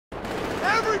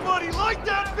Everybody, light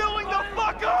that building the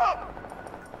fuck up!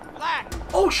 Black!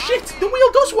 Oh shit! The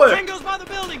wheel does work! Tango's by the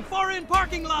building, far in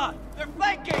parking lot! They're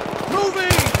flanking! Moving!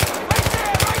 Right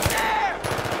there, right there!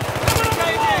 Coming on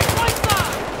the wall, right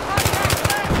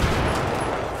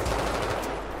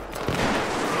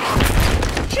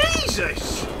side!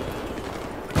 Jesus!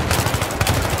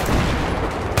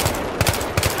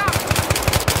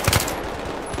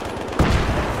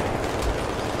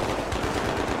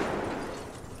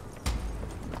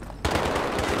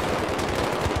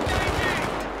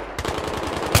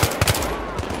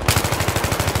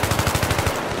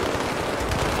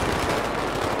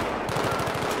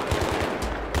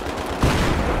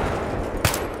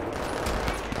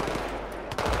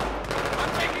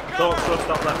 Don't trust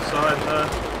that left side there.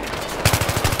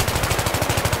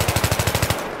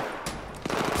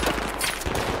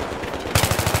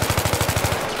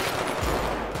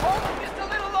 Hold it just a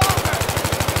little longer!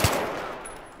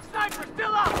 Sniper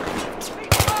still up!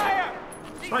 Need fire!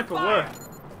 Need Sniper fire. where?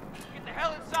 Get the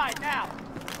hell inside now!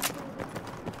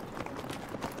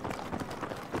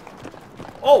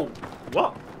 Oh!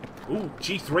 What? Ooh,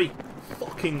 G3.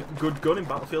 Fucking good gun in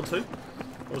Battlefield 2.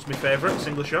 That was my favourite,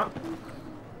 single shot.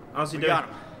 How's he doing? Got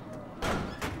him.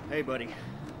 Hey, buddy.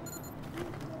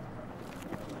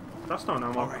 That's not an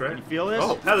ammo crate. You feel this?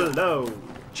 Oh, hello!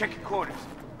 Check your corners.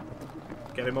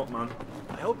 Get him up, man.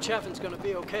 I hope Chaffin's gonna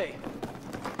be okay.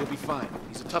 He'll be fine.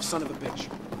 He's a tough son of a bitch.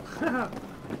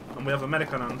 And we have a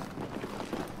medic on hand.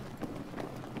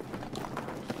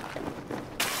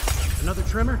 Another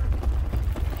trimmer?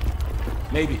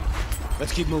 Maybe.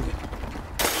 Let's keep moving.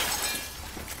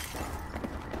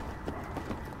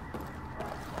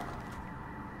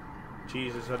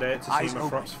 Jesus, I'd hate to Eyes see my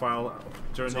open. FRAPS file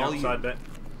during It's the all outside you. bit.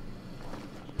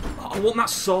 Oh, I want that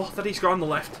saw that he's got on the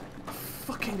left. I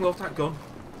fucking love that gun.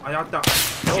 I had that.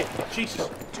 Oh, Jesus.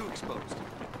 Two exposed.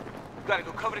 You gotta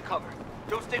go cover to cover.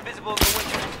 Don't stay visible in the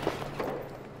winter.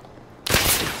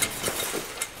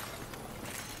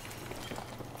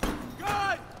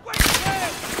 God! Wait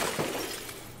there!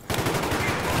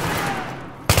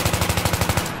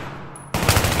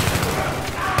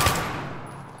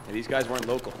 And these guys weren't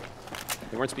local.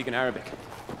 They weren't speaking Arabic.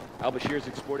 Al-Bashir's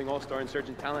exporting all-star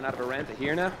insurgent talent out of Iran to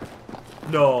here now?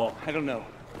 No. I don't know.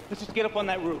 Let's just get up on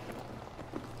that roof.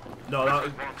 No, that,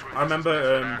 I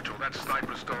remember That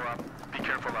sniper's still up. Be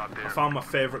careful out there. I found my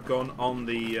favourite gun on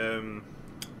the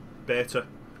beta.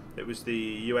 It was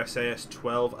the USAS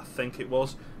 12, I think it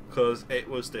was, because it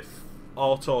was the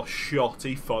auto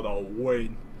shotty for the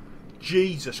win.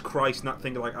 Jesus Christ, and that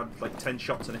thing like had like 10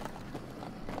 shots in it.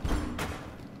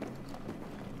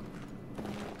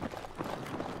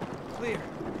 Clear.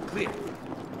 Clear.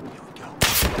 Here we go.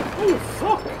 Oh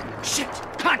fuck! Shit!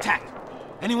 Contact!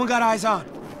 Anyone got eyes on?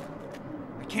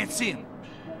 I can't see him.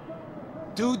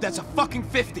 Dude, that's a fucking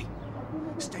 50.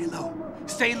 Stay low.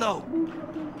 Stay low.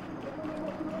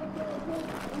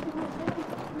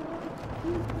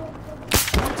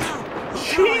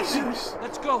 Jesus!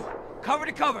 Let's go. Cover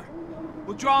to cover.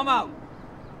 We'll draw him out.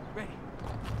 Ready.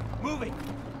 Moving.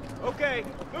 Okay,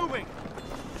 moving.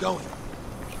 Going.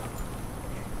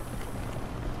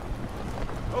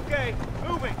 Okay,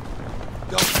 moving.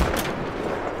 Going.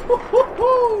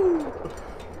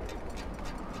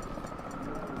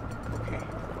 Okay.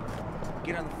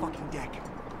 Get on the fucking deck.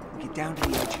 Get down to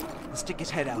the edge and stick his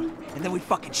head out, and then we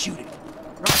fucking shoot it.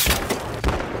 Right.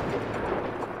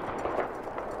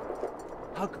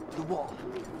 Hug the wall.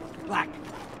 Black.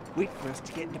 Wait for us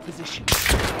to get into position.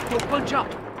 Don't bunch up.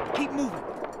 Keep moving.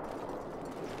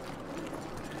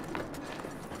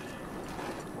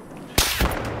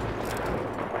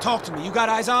 Talk to me. You got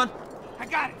eyes on? I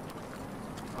got it.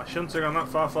 I shouldn't have gone that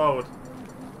far forward.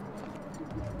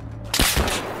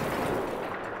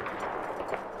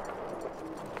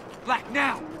 Black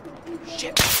now.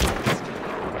 Shit.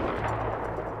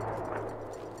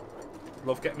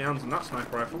 Love getting my hands on that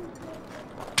sniper rifle.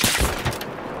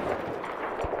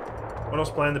 When I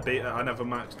was playing the beta, I never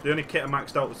maxed. The only kit I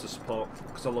maxed out was the support,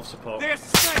 because I love support. There's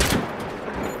the sniper.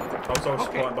 I was always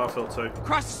supporting Battlefield 2.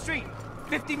 Across the street.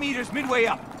 50 meters midway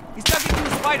up. He's dug into a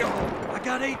spider hole. I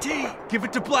got AT. Give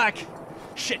it to Black.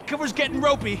 Shit, cover's getting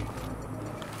ropey.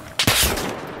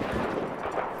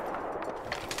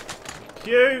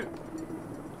 Cute!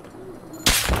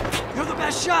 You're the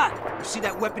best shot. You see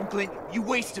that weapon glint? You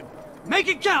waste him. Make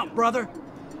it count, brother.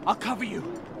 I'll cover you.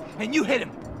 And you hit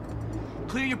him.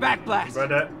 Clear your back blast.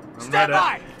 Ready? I'm Stand ready.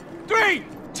 by. 3,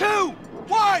 2,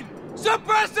 1.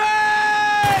 Suppress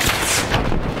it!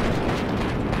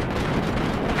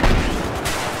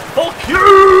 Fuck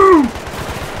you!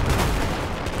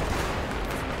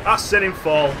 That's sending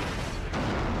fall.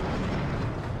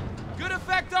 Good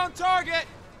effect on target.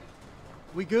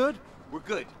 We good? We're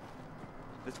good.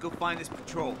 Let's go find this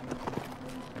patrol.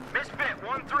 Misfit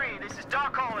 1-3, this is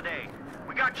Doc Holliday.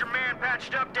 We got your man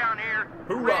patched up down here.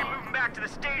 Hoorah. Ready to move him back to the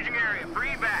staging area for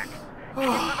evac. Can you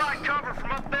provide cover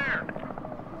from up there?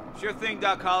 Sure thing,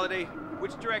 Doc Holliday.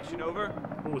 Which direction, over?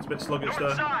 Oh, it's a bit sluggish North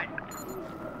there. side.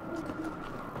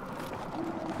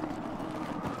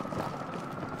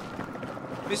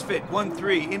 Misfit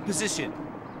 1-3, in position.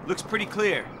 Looks pretty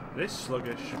clear. It is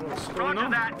sluggish. What's going Roger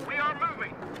on? that. We are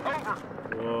moving. Over.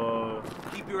 Whoa.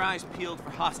 Keep your eyes peeled for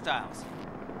hostiles.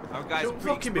 Our guys are Don't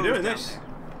pretty fucking be exposed doing down this. there.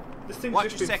 This thing's Watch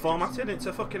just your been sectors. formatted. It's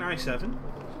a fucking i7.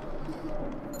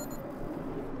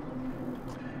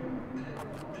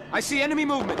 I see enemy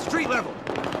movement, street level.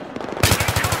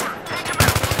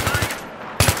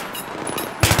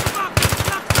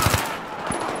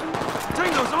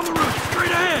 Tango's on the roof,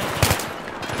 straight ahead!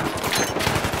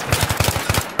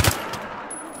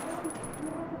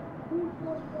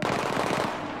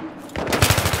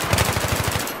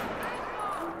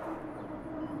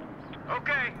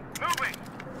 Okay, moving.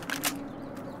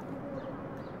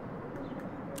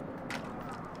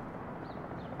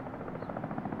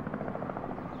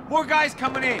 More guys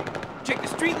coming in. Check the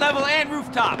street level and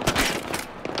rooftop.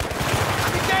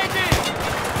 I'm engaging!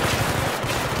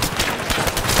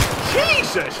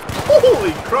 Jesus!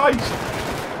 Holy Christ!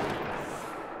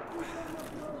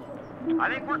 I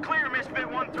think we're clear, Misfit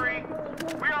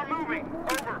 1-3. We are moving.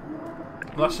 Over.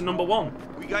 Lesson number 1.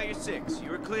 We got your 6.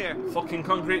 You were clear. Fucking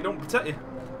concrete don't protect you.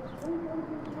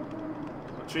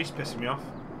 That tree's pissing me off.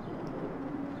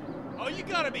 Oh, you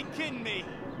gotta be kidding me.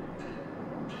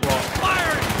 What?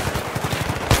 Firing!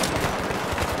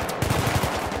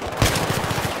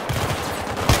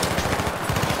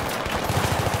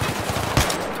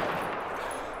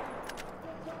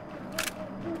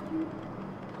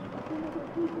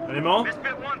 Any more?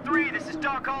 Misfit 1-3, this is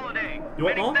Doc Holliday. You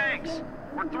want Many more? thanks.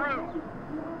 We're through.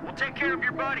 We'll take care of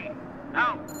your buddy.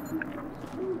 Out.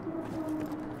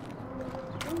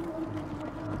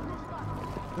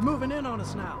 They're moving in on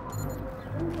us now.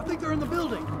 I think they're in the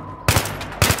building.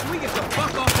 Can we get the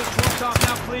fuck off this rooftop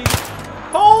now, please?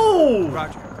 Oh!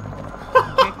 Roger.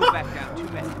 Can't go back down. Too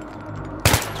many.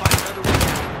 Find another way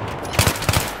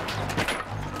down.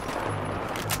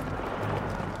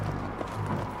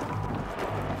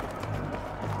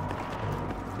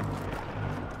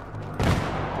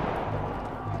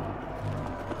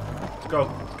 Go,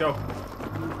 go.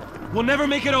 We'll never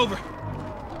make it over.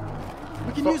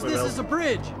 We can Fuck use we this will. as a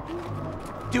bridge.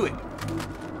 Do it.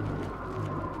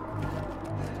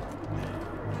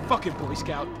 Fucking Boy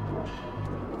Scout.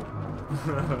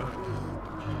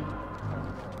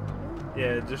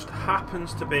 Yeah, it just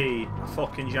happens to be a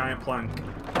fucking giant plank.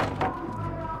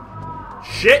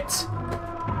 Shit!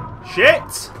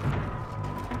 Shit!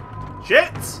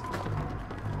 Shit!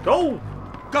 Go!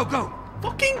 Go, go.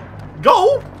 Fucking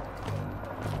go!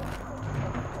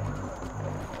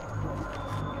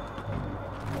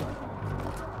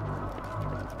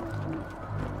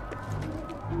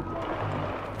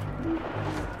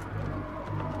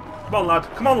 Come on, lad.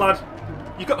 Come on, lad.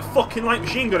 You got a fucking light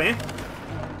machine gun here.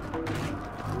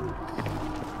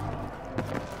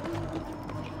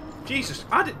 Jesus,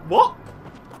 I did what?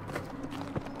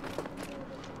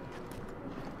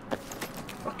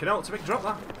 Fucking hell, it's a big drop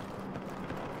that.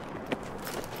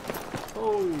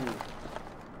 Oh.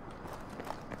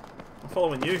 I'm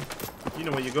following you. You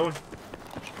know where you're going.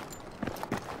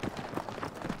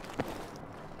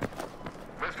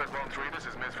 Misfit 1-3, this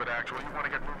is Misfit Actual. You want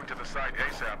to get moving to the site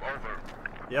ASAP. Over.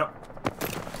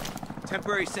 Yep.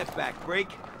 Temporary setback. Break.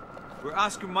 We're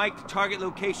Oscar Mike to target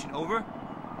location. Over.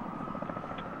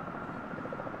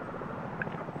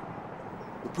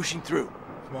 We're pushing through.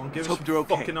 Come on, give Let's us hope some they're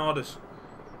okay. fucking orders.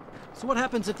 So what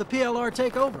happens if the PLR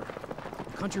take over?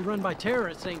 A country run by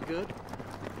terrorists ain't good.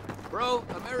 Bro,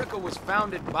 America was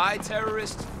founded by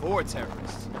terrorists for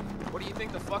terrorists. What do you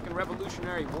think the fucking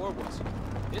Revolutionary War was?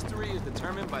 History is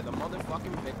determined by the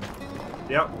motherfucking victim.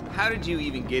 Yep. How did you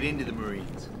even get into the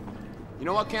Marines? You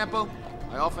know what, Campo?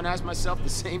 I often ask myself the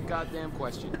same goddamn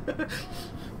question.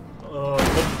 Oh, I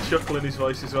love the chuckle in his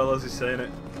voice as well as he's saying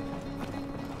it.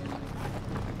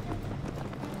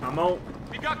 Ammo.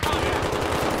 We got contact!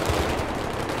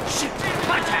 Shit!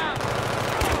 Contact!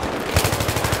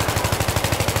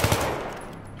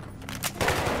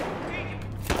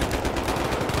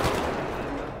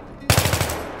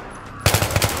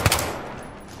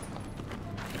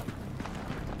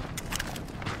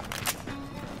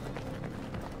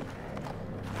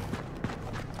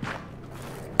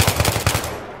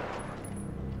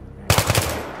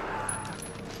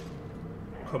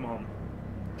 Come on.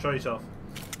 Show yourself.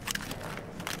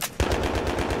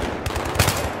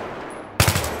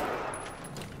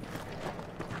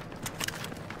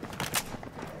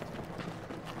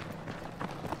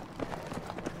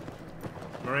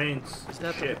 Remains. Is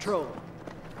that the Shit. patrol?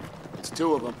 It's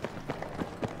 2 of them.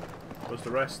 Where's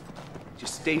the rest?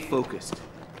 Just stay focused.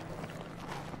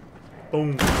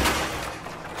 Boom.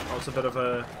 That was a bit of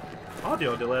a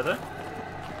audio delay there.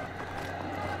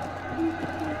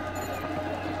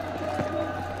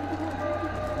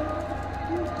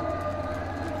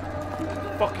 What the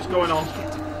fuck is going on?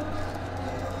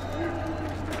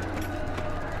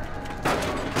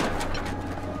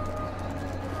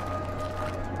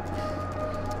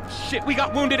 Shit, we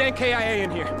got wounded and KIA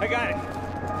in here. I got it.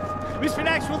 Misfit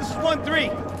Actual, this is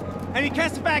 1-3. I need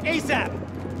cast back ASAP.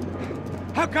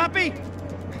 How copy?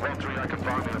 1-3, I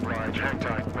confirm and oblige. Hang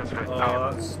tight. Misfit.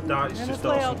 Oh, that is just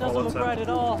awesome quality. at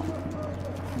all.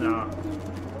 Nah.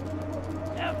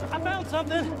 Yeah, I found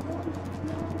something.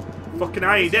 Fucking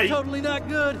IED. Totally not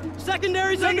good.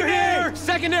 Secondary's under here.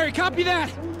 Secondary, copy that!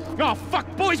 Oh,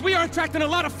 fuck, boys, we are attracting a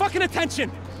lot of fucking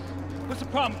attention! What's the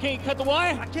problem? Can't you cut the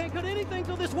wire? I can't cut anything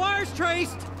till this wire's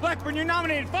traced. Blackburn, you're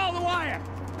nominated. Follow the wire.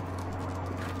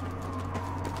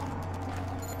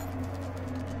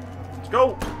 Let's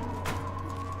go.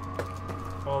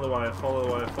 Follow the wire, follow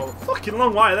the wire, follow. Fucking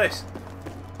long wire, this.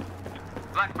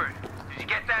 Blackburn, did you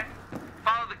get that?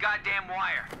 Follow the goddamn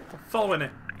wire. Following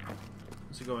it.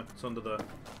 Where's it going? It's under there.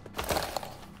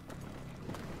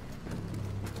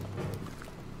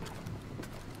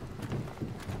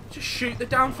 Just shoot the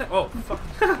damn thing. Oh, fuck.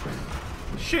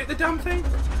 Shoot the damn thing. If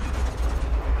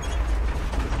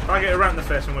I get it right in the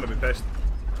face, I'm gonna be pissed.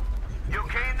 You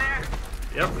okay in there?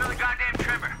 Yep. Another goddamn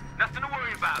trimmer. Nothing to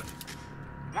worry about.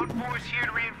 1-4 is here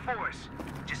to reinforce.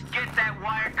 Just get that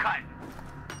wire cut.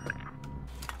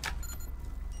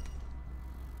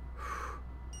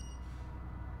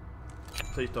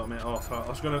 Please don't make it off. I thought it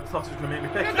was gonna make me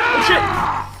pick. Oh shit!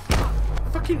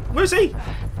 Fucking, where's he?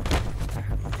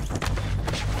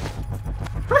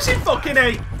 Pressing fucking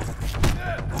A!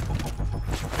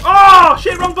 Oh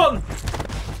shit, wrong button!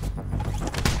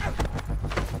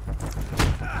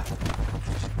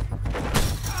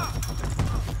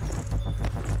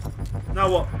 Now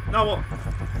what? Now what?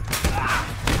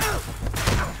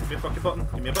 Give me a fucking button.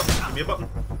 Give me a button. Give me a button.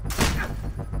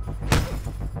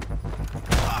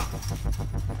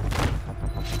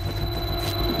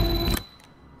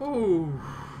 Oh,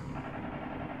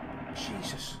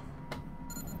 Jesus.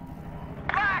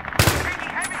 Black! Taking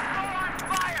heavy flow on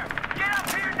fire! Get up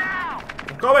here now!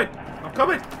 I'm coming! I'm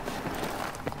coming!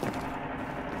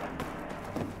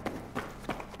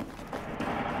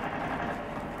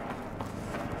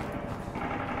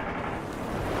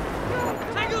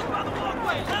 Take us by the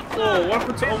walkway. Left Oh, what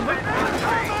happened to Umber?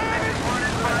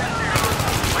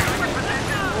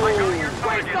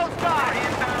 Waste those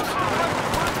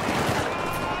guys!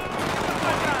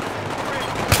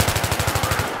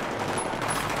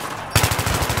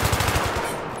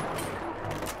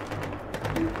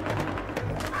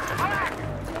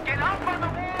 Get up on the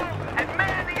wall and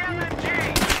man the LMG!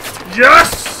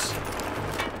 Yes!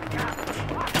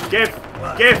 Give!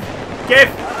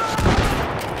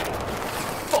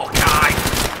 Fuck I!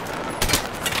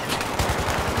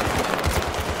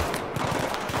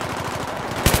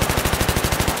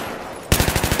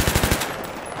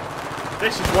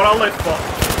 This is what I live for.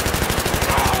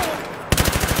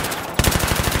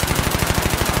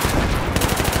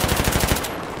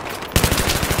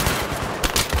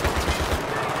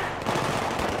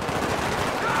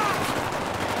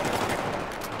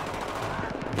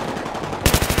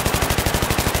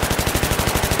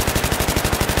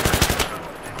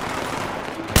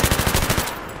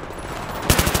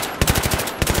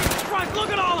 Christ, look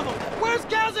at all of them. Where's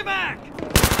Gazivac?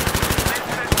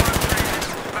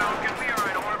 Falcon, we are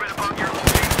in orbit above your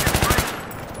location, right?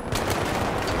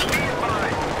 Be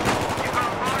advised, you've got a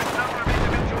large number of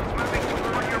individuals moving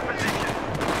toward your position.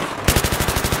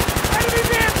 Enemy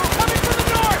vehicle coming from the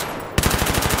north!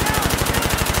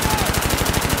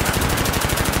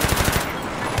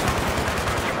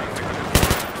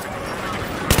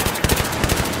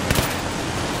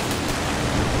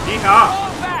 Yeehaw!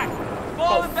 Fall back! Oh,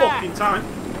 Falling back! fucking time.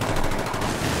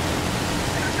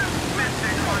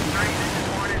 Mystic 1-3, this is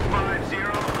Hornet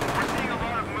 5-0. We're seeing a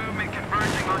lot of movement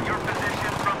converging on your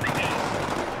position from the east.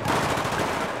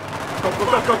 Go! Come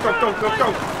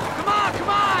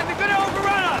on! They're gonna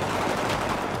overrun us!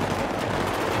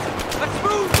 Let's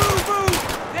move!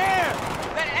 There!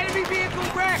 That enemy vehicle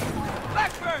wrecked!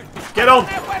 Blackburn! Get on!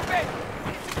 That weapon!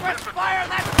 It's suppressed fire!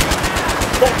 That's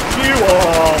Fuck you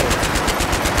all!